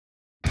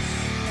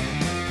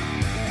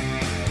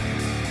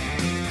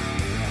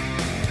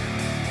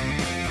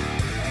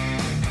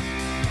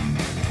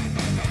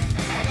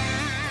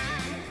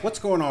What's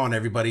going on,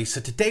 everybody?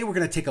 So today we're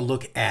going to take a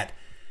look at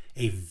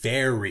a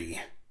very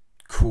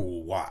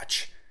cool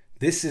watch.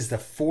 This is the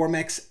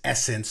FORMEX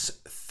Essence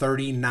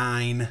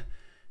 39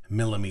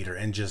 millimeter,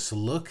 and just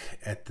look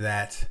at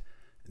that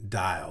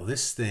dial.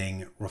 This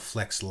thing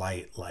reflects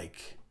light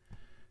like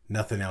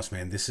nothing else,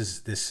 man. This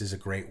is a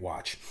great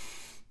watch.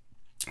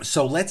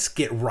 So let's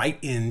get right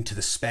into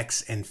the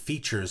specs and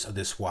features of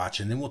this watch,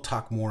 and then we'll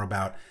talk more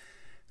about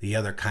the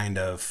other kind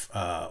of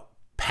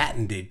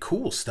patented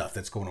cool stuff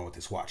that's going on with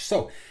this watch.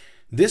 So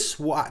this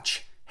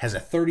watch has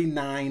a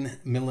 39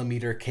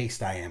 millimeter case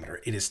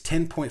diameter. It is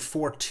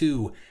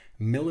 10.42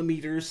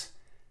 millimeters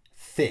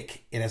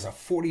thick. It has a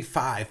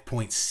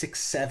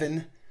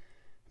 45.67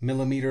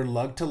 millimeter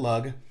lug to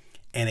lug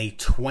and a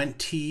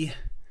 20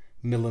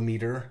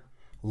 millimeter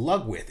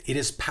lug width. It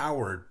is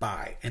powered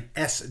by an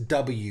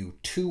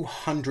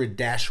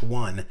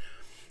SW200-1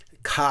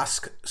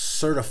 COSC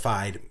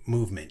certified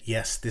movement.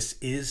 Yes, this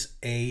is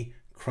a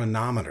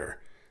chronometer.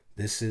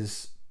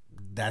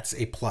 That's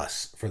a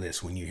plus for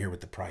this when you hear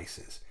what the price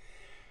is.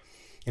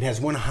 It has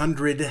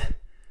 100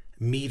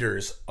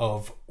 meters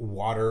of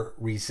water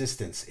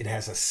resistance. It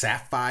has a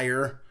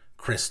sapphire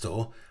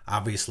crystal,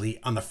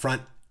 obviously, on the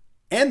front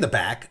and the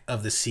back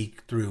of the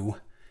see-through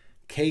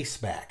case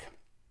back.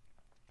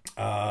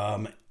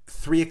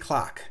 3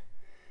 o'clock.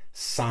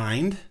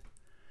 Signed,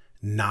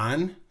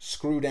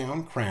 non-screw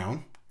down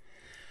crown.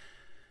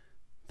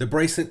 The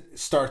bracelet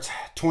starts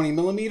 20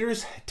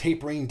 millimeters,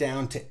 tapering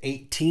down to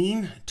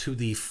 18 to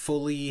the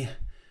fully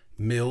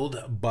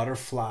milled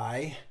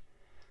butterfly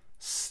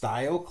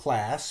style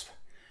clasp.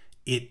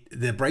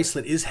 The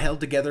bracelet is held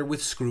together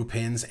with screw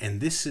pins, and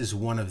this is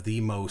one of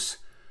the most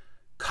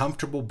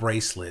comfortable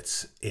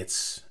bracelets.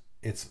 It's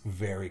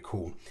very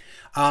cool.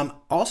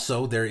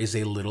 Also, there is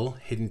a little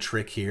hidden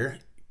trick here.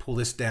 Pull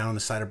this down on the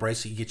side of the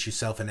bracelet, you get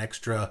yourself an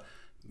extra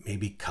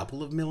maybe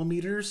couple of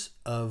millimeters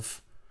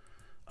of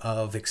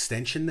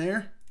extension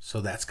there. So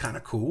that's kind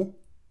of cool.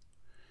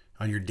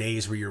 On your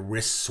days where your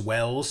wrist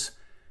swells,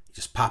 you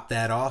just pop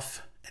that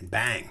off and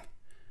bang,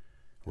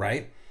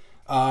 right?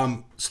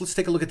 So let's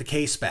take a look at the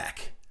case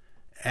back.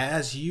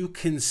 As you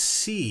can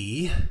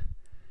see,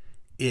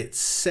 it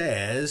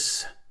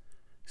says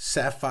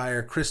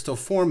sapphire crystal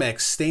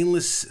FORMEX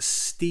stainless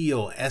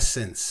steel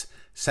essence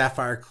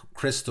sapphire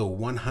crystal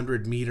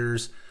 100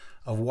 meters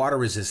of water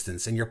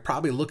resistance. And you're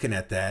probably looking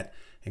at that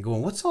and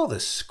going, what's all the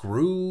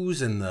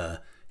screws and the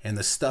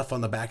stuff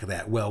on the back of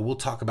that? Well, we'll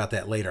talk about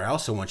that later. I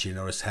also want you to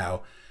notice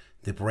how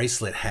the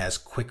bracelet has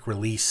quick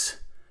release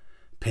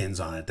pins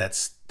on it.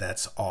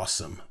 That's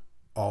awesome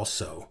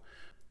also.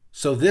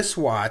 So this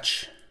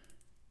watch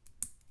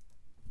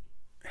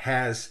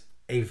has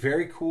a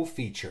very cool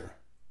feature,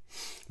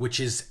 which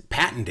is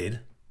patented.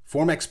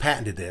 FORMEX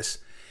patented this.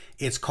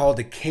 It's called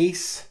the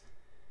case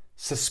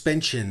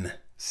suspension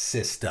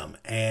system,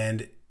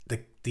 and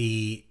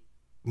the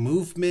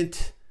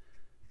movement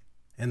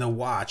and the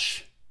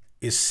watch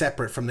is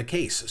separate from the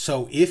case.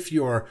 So if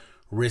your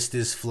wrist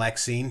is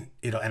flexing,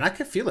 and I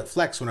can feel it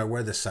flex when I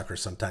wear this sucker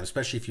sometimes,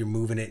 especially if you're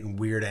moving it in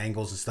weird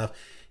angles and stuff,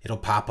 it'll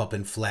pop up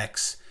and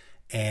flex,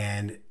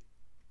 and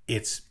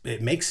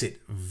it makes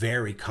it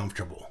very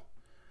comfortable.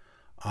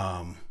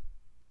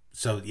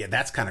 So yeah,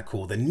 that's kind of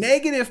cool. The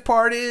negative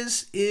part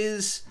is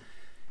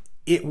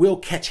it will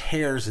catch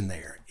hairs in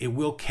there. It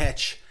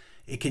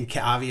can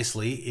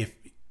obviously, if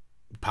you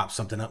pop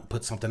something up,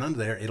 put something under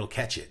there, it'll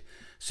catch it.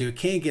 So you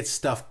can get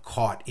stuff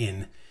caught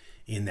in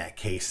that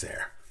case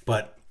there.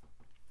 But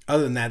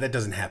other than that, that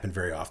doesn't happen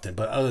very often.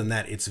 But other than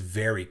that, it's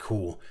very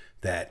cool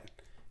that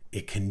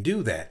it can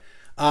do that.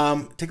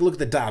 Take a look at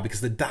the dial,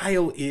 because the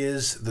dial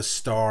is the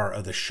star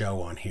of the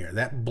show on here.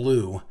 That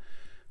blue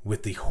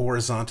with the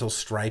horizontal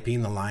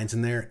striping, the lines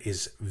in there,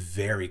 is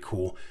very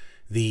cool.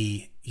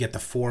 You get the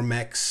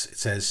FORMEX. It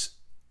says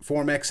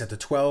FORMEX at the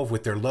 12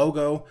 with their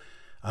logo.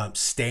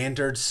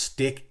 Standard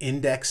stick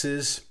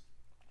indexes.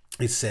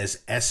 It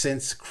says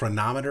Essence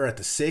Chronometer at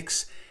the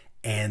 6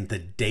 and the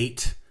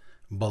date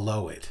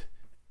below it.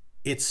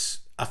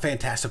 It's a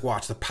fantastic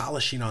watch. The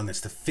polishing on this,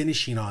 the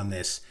finishing on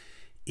this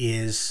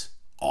is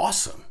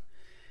awesome.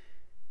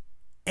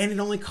 And it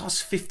only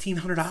costs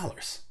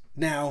 $1,500.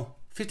 Now,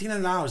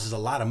 $1,500 is a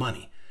lot of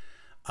money.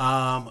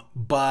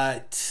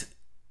 But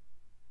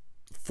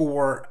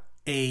for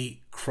a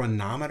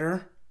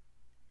chronometer,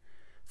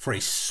 for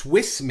a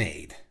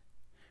Swiss-made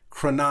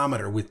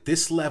chronometer with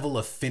this level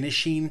of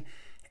finishing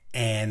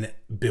and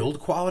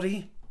build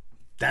quality,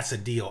 that's a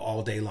deal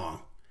all day long.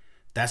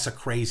 That's a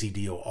crazy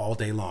deal all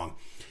day long.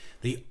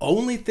 The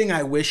only thing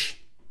I wish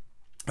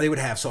they would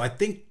have, so I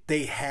think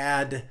they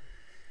had,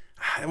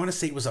 I want to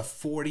say it was a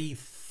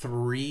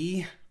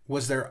 43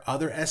 was their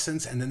other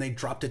Essence, and then they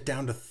dropped it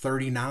down to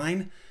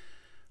 39.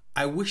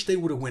 I wish they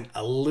would have went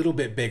a little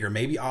bit bigger,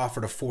 maybe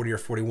offered a 40 or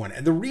 41.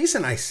 And the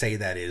reason I say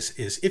that is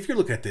if you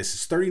look at this,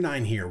 it's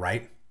 39 here,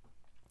 right?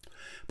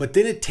 But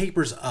then it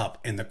tapers up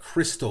and the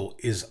crystal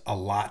is a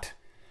lot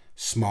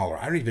smaller.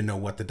 I don't even know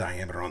what the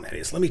diameter on that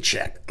is. Let me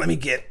check. Let me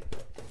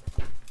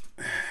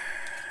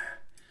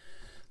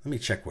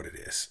check what it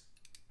is.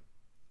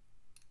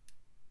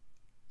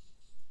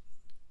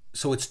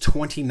 so it's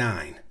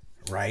 29,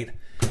 right?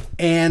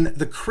 And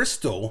the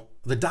crystal,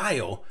 the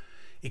dial,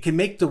 it can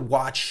make the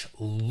watch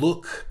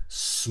look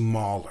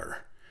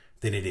smaller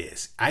than it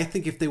is. I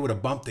think if they would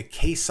have bumped the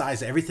case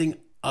size, everything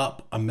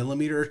up a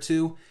millimeter or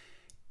two,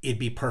 it'd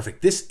be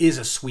perfect. This is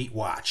a sweet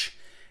watch,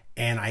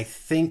 and I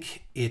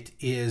think it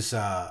is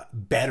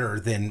better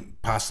than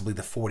possibly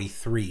the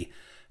 43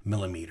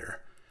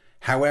 millimeter.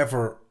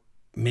 However,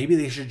 maybe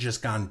they should have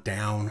just gone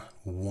down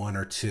one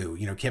or two,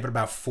 you know, kept it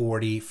about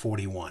 40,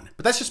 41.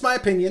 But that's just my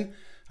opinion.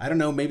 I don't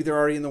know, maybe they're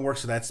already in the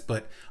works of that,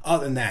 but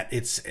other than that,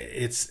 it's,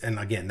 and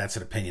again, that's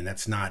an opinion.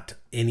 That's not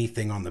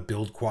anything on the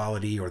build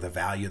quality or the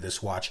value of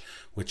this watch,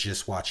 which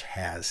this watch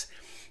has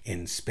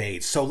in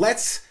spades. So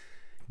let's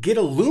get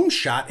a lume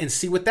shot and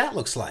see what that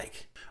looks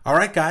like. All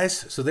right, guys,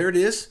 so there it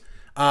is.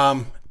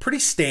 Pretty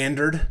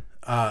standard,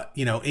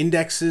 you know,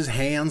 indexes,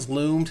 hands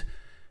loomed,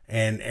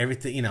 and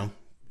everything, you know,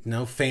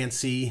 no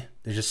fancy.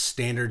 They're just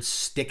standard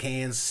stick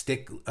hands,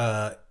 stick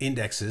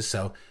indexes.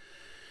 So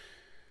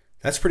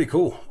that's pretty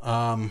cool.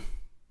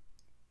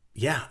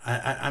 Yeah,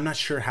 I'm not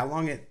sure how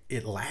long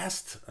it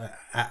lasts.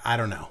 I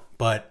don't know,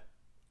 but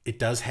it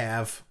does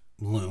have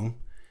lume,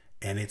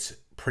 and it's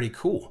pretty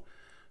cool.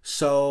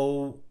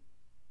 So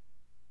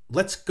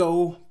let's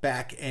go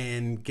back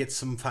and get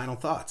some final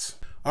thoughts.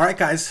 All right,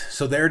 guys,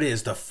 so there it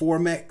is, the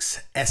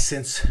FORMEX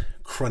Essence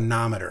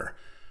Chronometer.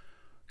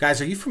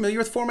 Guys, are you familiar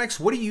with FORMEX?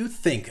 What do you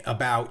think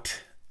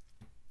about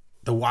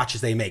the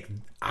watches they make?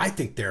 I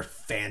think they're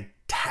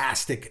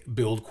fantastic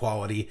build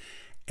quality,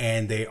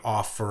 and they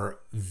offer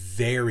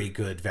very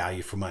good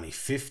value for money.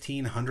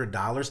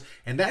 $1,500,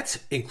 and that's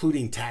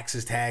including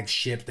taxes, tags,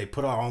 shipped. They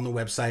put it all on the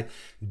website,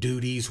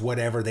 duties,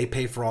 whatever. They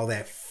pay for all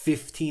that.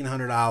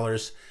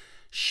 $1,500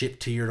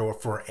 shipped to your door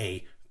for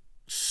a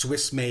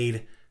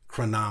Swiss-made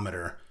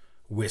chronometer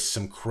with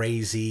some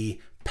crazy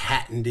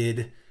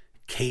patented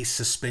case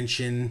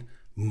suspension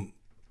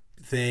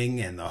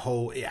thing and the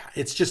whole, yeah,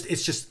 it's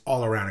just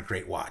all around a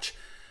great watch.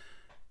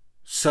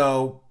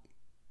 So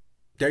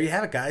there you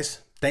have it, guys.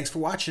 Thanks for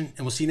watching,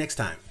 and we'll see you next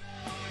time.